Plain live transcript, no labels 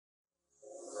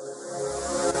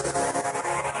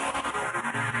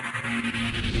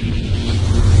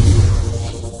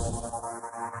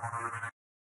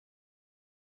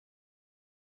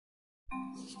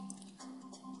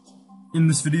In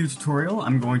this video tutorial,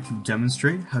 I'm going to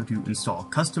demonstrate how to install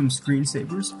custom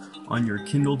screensavers on your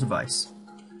Kindle device.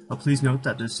 Please note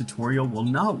that this tutorial will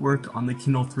not work on the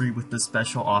Kindle 3 with the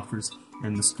special offers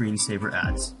and the screensaver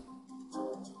ads.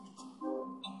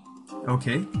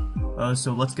 Okay,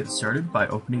 so let's get started by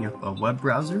opening up a web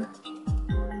browser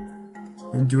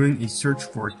and doing a search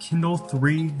for Kindle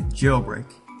 3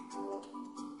 jailbreak.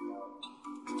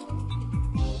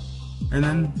 And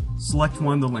then select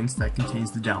one of the links that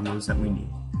contains the downloads that we need.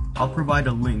 I'll provide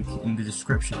a link in the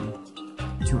description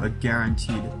to a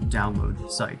guaranteed download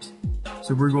site.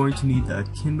 So we're going to need the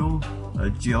Kindle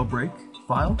jailbreak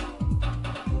file,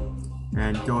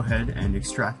 and go ahead and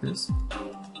extract this.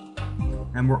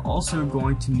 And we're also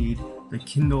going to need the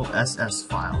Kindle SS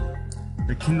file.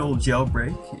 The Kindle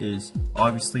jailbreak is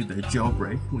obviously the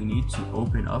jailbreak we need to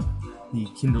open up the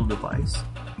Kindle device,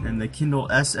 and the Kindle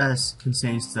SS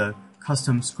contains the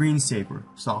custom screensaver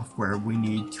software we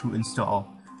need to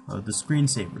install the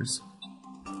screensavers.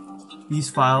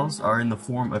 These files are in the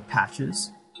form of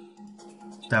patches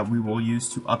that we will use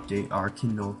to update our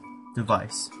Kindle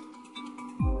device.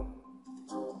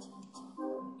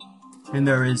 And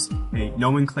there is a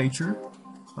nomenclature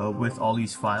with all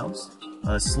these files.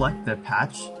 Select the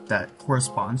patch that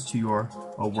corresponds to your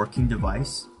working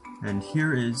device, and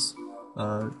here is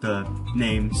the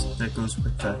names that goes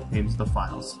with the names of the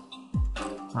files.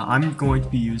 I'm going to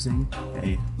be using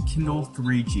a Kindle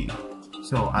 3G,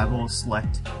 so I will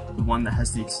select the one that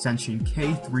has the extension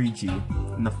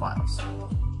K3G in the files.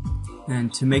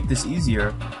 And to make this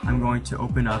easier, I'm going to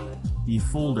open up the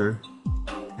folder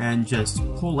and just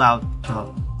pull out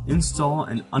the install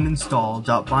and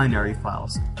uninstall .binary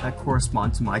files that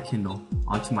correspond to my Kindle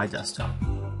onto my desktop.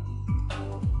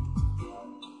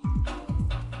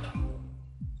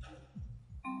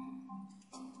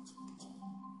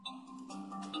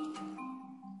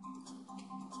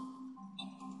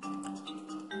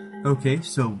 Okay,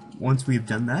 so once we've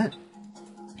done that,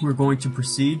 we're going to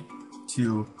proceed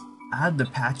to add the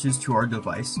patches to our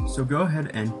device. So go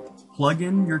ahead and plug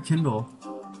in your Kindle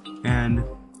and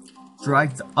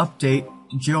drag the update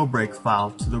jailbreak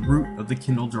file to the root of the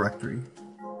Kindle directory.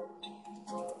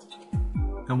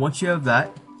 And once you have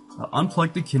that,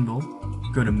 unplug the Kindle,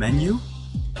 go to Menu,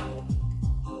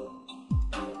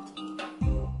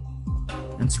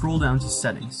 and scroll down to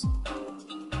Settings.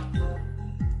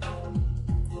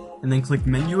 And then click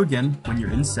Menu again when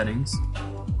you're in Settings,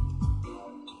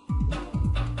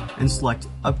 and select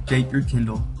Update your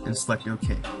Kindle and select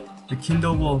OK. The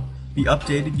Kindle will be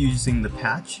updated using the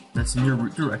patch that's in your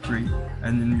root directory,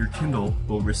 and then your Kindle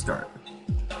will restart.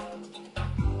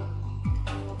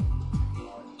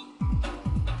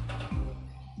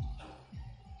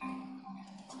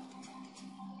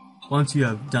 Once you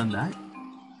have done that,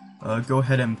 go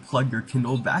ahead and plug your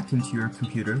Kindle back into your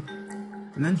computer,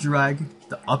 and then drag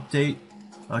the update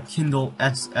Kindle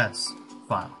SS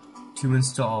file to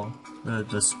install the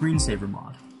screensaver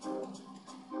mod.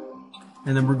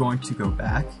 And then we're going to go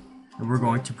back and we're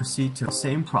going to proceed to the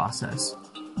same process,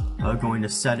 going to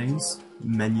Settings,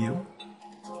 Menu,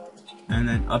 and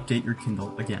then update your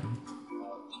Kindle again.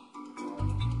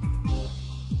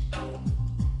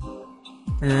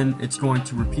 And then it's going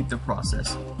to repeat the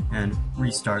process and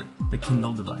restart the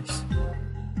Kindle device.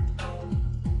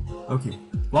 Okay,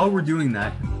 while we're doing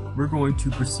that, we're going to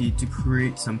proceed to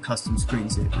create some custom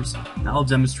screensavers. Now I'll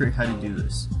demonstrate how to do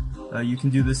this. You can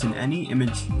do this in any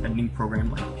image editing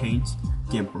program like Paint,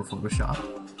 GIMP, or Photoshop,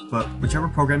 but whichever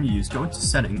program you use, go into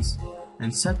Settings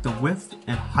and set the width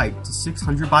and height to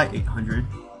 600 by 800,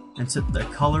 and set the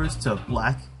colors to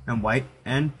black and white,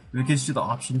 and if it gives you the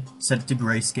option, set it to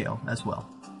grayscale as well.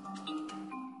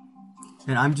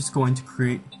 And I'm just going to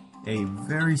create a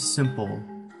very simple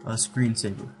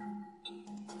screensaver.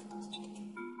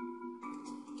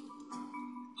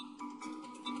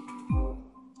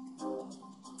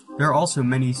 There are also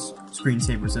many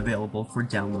screensavers available for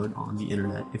download on the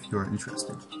internet if you're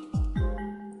interested.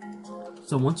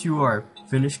 So once you are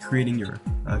finished creating your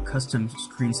custom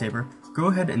screensaver, go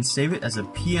ahead and save it as a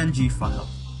PNG file.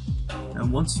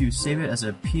 And once you save it as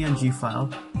a PNG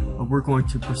file, we're going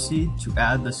to proceed to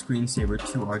add the screensaver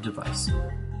to our device.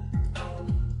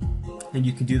 And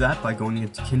you can do that by going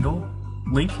into Kindle,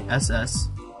 Link SS,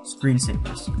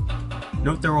 Screensavers.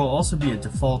 Note there will also be a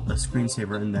default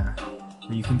screensaver in there,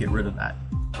 and you can get rid of that.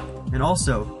 And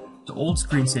also, the old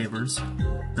screensavers,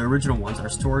 the original ones, are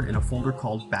stored in a folder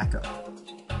called Backup.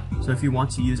 So if you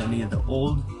want to use any of the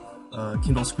old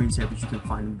Kindle screensavers, you can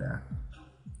find them there.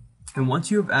 And once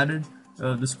you have added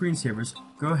the screensavers,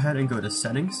 go ahead and go to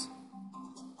Settings,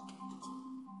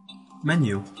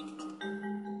 Menu,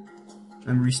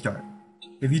 and Restart.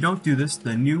 If you don't do this,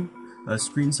 the new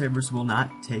screensavers will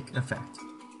not take effect.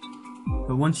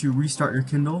 But once you restart your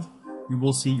Kindle, you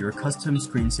will see your custom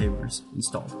screensavers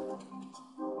installed.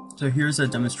 So here's a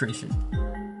demonstration.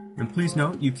 And please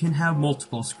note, you can have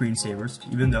multiple screensavers,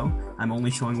 even though I'm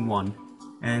only showing one,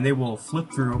 and they will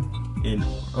flip through in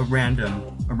a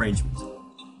random arrangement,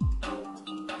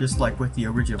 just like with the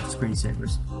original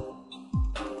screensavers.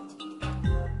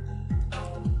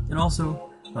 And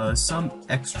also, some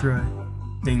extra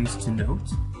things to note.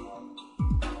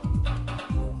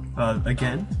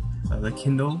 Again, the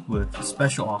Kindle with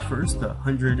special offers, the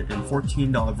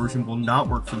 $114 version will not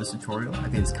work for this tutorial. I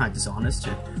think it's kind of dishonest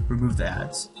to remove the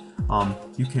ads.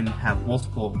 You can have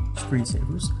multiple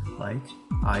screensavers, like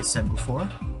I said before,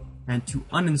 and to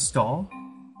uninstall,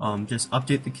 just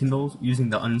update the Kindle using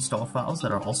the uninstall files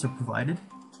that are also provided.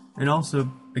 And also,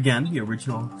 again, the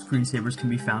original screensavers can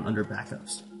be found under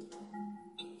backups.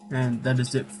 And that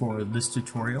is it for this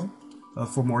tutorial.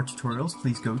 For more tutorials,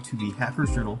 please go to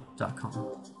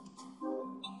thehackersjournal.com.